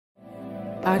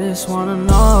I just wanna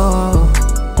know,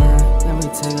 yeah, let me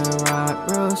take a ride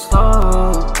real slow.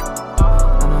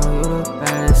 I know you the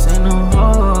baddest, ain't no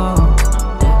hoe.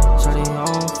 Yeah, shawty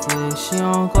on flick, she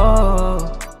on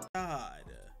go.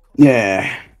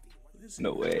 Yeah.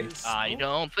 No way. I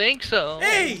don't think so.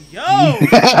 Hey, yo!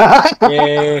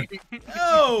 Yeah.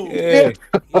 Yo! Yeah.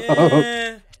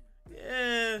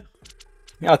 Yeah.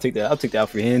 I'll take that. I'll take that out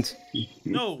for your hands.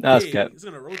 No That's way. cap. It's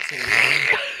gonna rotate.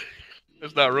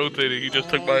 It's not rotating. He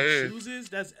just took my hand. Chooses?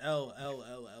 That's L.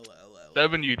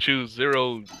 7 you choose,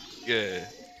 0. Yeah.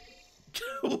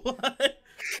 What?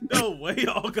 No way.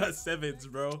 Y'all got 7s,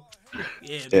 bro.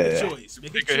 Yeah, make Yeah. a choice.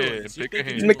 Make a choice. Pick a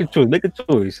hand. Just make a choice. Make a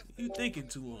choice. You thinking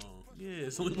too long. Yeah,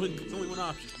 it's only one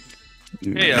option.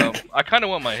 Hey, I kind of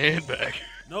want my hand back.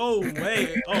 No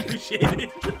way. Oh, appreciate it.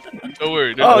 Don't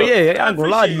worry. Oh yeah, I'm gonna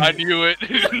lie to you. I knew it.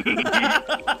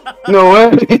 No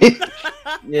way.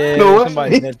 Yeah, No way.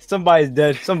 somebody's dead. Somebody's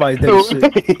dead. Somebody's dead. No as shit.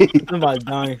 way. Somebody's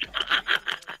dying.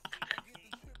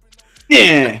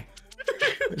 Yeah. I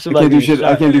Somebody's can't do getting shit. I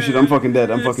shot. can't do shit. I'm fucking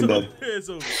dead. I'm fucking dead. It's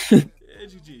over. Yeah,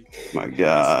 GG. My See you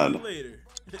God. later.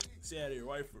 Stay out of your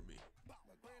wife for me.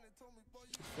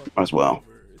 As well.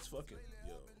 It's fucking,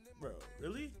 yo, bro.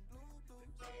 Really?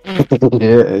 Yeah. Pick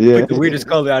the weirdest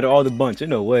color out of all the bunch.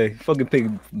 Ain't no way. Fucking pick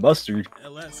mustard.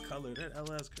 LS color. That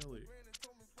LS color.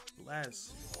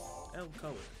 Last L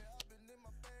color.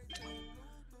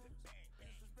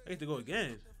 I get to go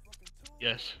again.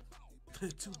 Yes. Too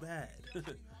bad. Too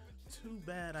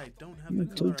bad I don't have the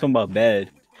color. Talking about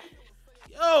bad.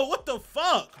 Yo, what the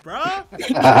fuck, bro? No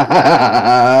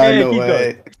keep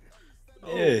way.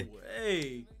 Oh, Yeah.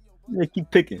 hey. Yeah,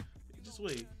 keep picking. Just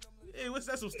wait. Hey, what's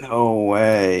that supposed to mean? No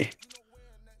way.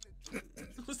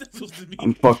 What's that supposed to mean?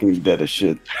 I'm fucking dead as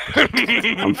shit.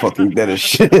 I'm fucking dead as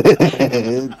shit.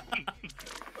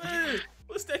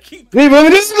 What's that keep? Hey, let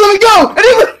me go.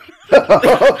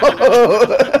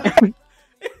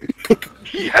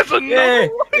 He has a Yeah,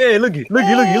 no. yeah. Looky.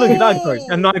 9 cards.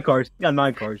 Got 9 cards. Got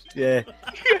 9 cards. Yeah.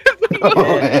 No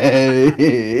way.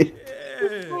 Yeah.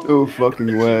 No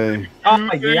fucking way. Oh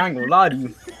yeah, I ain't gonna lie to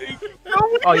you.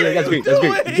 Oh yeah, that's great. That's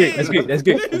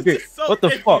great. So What the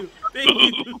thank fuck? you.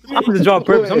 Thank you. I'm just drawing on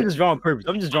purpose. I'm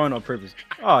just drawing on purpose.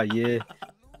 Oh yeah.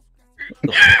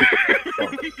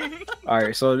 All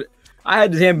right, so I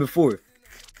had this hand before.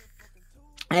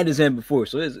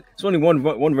 So it's only one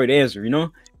right answer, you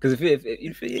know? Because if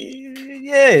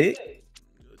yeah.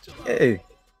 What are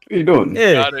you doing?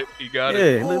 Yeah. You got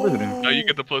it. Yeah, look at him. Now you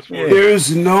get the +4. Yeah.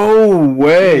 There's no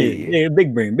way. Yeah,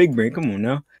 big brain. Come on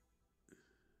now.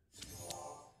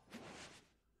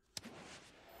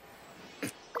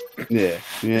 Yeah.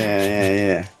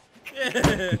 Yeah. Why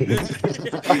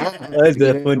is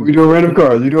that funny? We doing random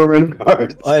cards.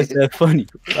 Why is that funny?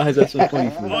 Why is that so funny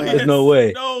for you? Oh, There's yes. no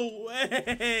way. No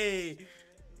way.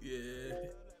 Yeah.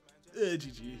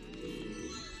 GG.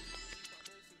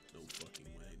 No fucking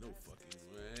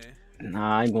way.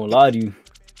 Nah, I ain't gonna lie to you.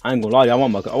 I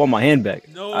want my hand back.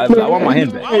 No. I want my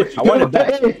hand back. Why would you I want it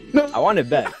back. No. I want it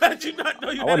back. How did you not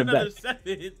know you I want had it back. another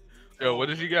 7? Yo, what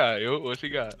does he got? Yo, what's he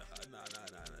got? Nah.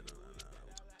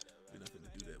 We're not gonna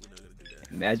do that.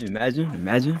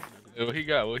 Imagine. Yo, what he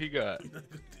got? We're not gonna do that.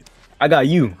 I got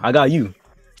you.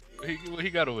 What he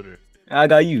got over there? I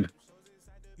got you.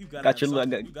 You gotta Got have your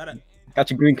something. look. You gotta. Got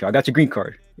your green card. I got your green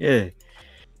card. Yeah.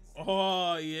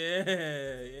 Oh yeah.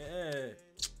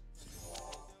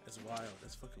 That's wild.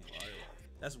 That's fucking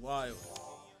wild.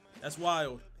 That's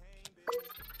wild.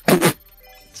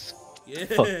 Yeah.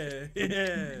 Fuck.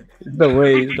 Yeah. No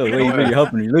way. He's really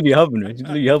helping me. He's really helping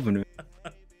me.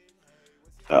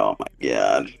 Oh my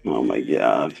god.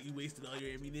 You wasted all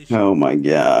your ammunition. Oh my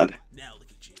god. Now look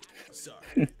at you.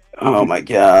 Sorry. Oh my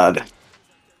god.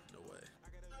 No way.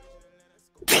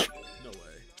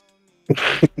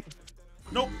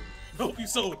 Nope, you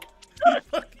sold. You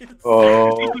fucking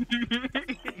Oh. You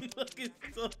fucking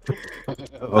sold.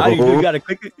 How do you gotta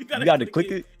click it? You You gotta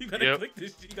click it. You gotta click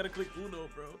this shit. You gotta click Uno,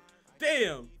 bro.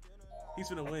 Damn. He's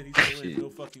gonna win. Shit. No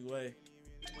fucking way.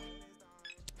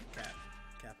 Kappa.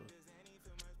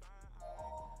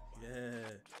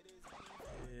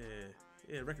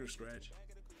 Yeah, record scratch.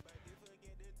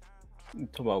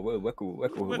 Talk about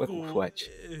record scratch.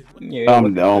 Yeah. Yeah.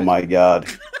 Oh my god.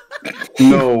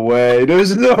 No way.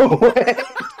 There's no way.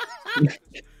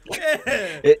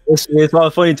 It's all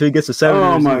funny until he gets a 7.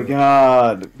 Oh my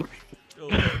god. No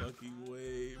fucking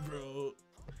way, bro.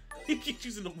 He keeps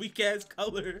using the weak ass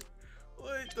color.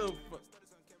 What the fuck?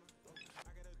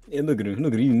 Yeah, look at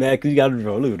him. He's mad because he got it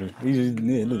wrong. Look at him. He's just,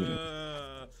 yeah, look at him.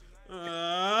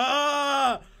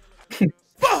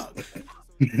 Fuck!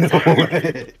 No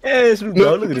way. Yeah, Snoop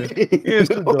Dogg. Look at him. Yeah,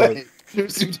 Snoop Dogg.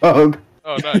 Snoop Dogg.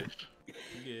 Oh, nice.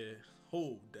 Yeah.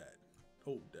 Hold that.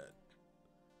 Hold that.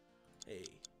 Hey.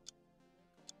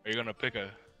 Are you gonna pick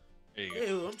a? There you go. Hey,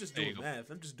 I'm just There doing you go. math.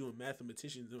 I'm just doing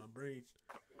mathematicians in my brain.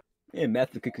 Yeah,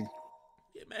 math chickens.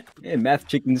 Yeah, math. Yeah, math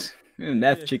chickens. Yeah,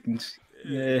 math chickens.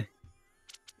 Yeah.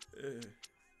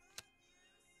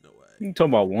 No way. You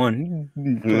talking about one?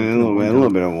 You A little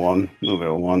bit of one. A little bit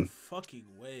of one. Fucking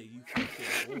way, you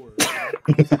fucking whore,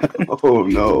 bro. Oh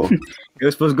no. It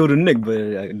was supposed to go to Nick, but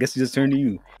I guess he just turned to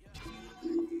you.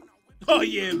 Oh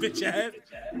yeah, bitch ass.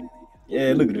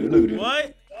 Yeah, look at it. Look at it.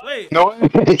 What? Wait. No. Yeah,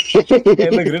 look at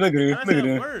it. Look at it. How does Look at that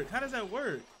it. work? How does that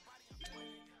work?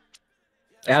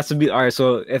 It has to be all right.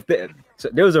 So if so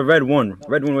there was a red one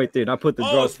right there, and I put the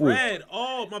Oh, draw it's full. red.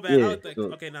 Oh, my bad. Yeah, I was like, so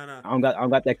okay, nah. I don't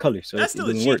got that color, so That's it still a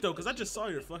doesn't cheat work. though, cause I just saw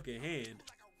your fucking hand.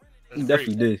 You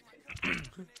definitely did.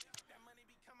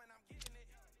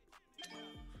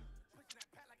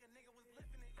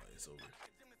 Oh, it's over.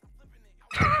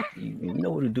 You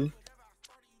know what to do.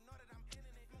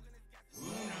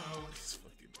 It's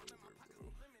fucking over,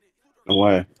 bro. No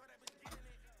way.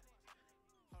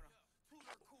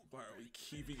 Why are we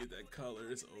keeping it that color?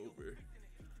 It's over.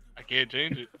 I can't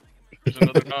change it. There's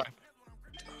another time.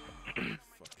 Fucking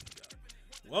God.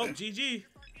 Well, GG.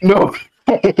 No.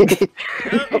 Yep.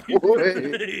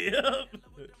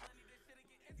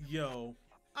 Yo,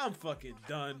 I'm fucking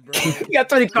done, bro. You got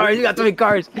 20 cards. You got 20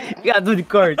 cards. You got 20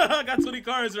 cards. I got 20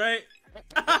 cards, right?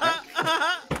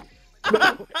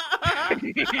 Yeah,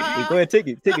 go ahead, take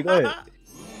it. Take it. Go ahead.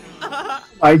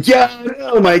 My God.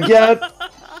 Oh my God.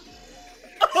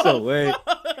 So wait.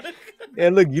 Yeah,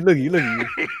 look. Wait,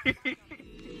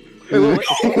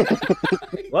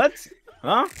 what?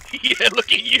 Huh? Yeah,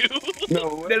 look at you.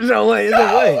 No way. There's no way. There's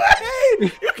no way.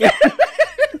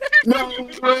 No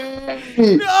way.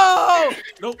 No!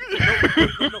 Nope, fuck you.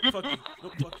 Nope, fuck you.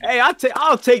 Hey, I'll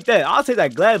take that. I'll take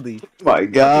that gladly. My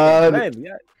God. Gladly.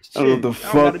 Yeah. I don't know what the Shit,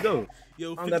 I don't gotta fuck. go.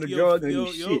 Yo, I don't gotta draw it,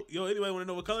 shit. yo, anybody want to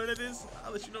know what color that is?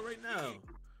 I'll let you know right now.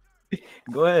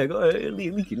 Go ahead.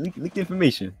 Leak the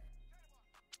information.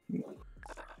 I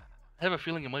have a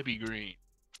feeling it might be green.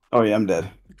 Oh yeah, I'm dead.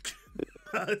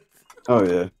 Oh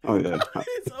yeah. Oh yeah.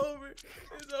 It's over.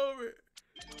 It's over.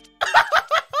 I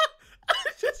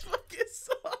just fucking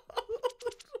saw.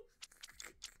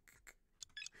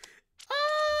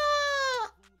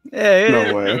 Ah! Yeah.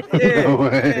 No way. Yeah. No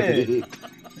way.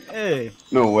 Hey.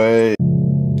 No way.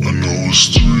 I know it's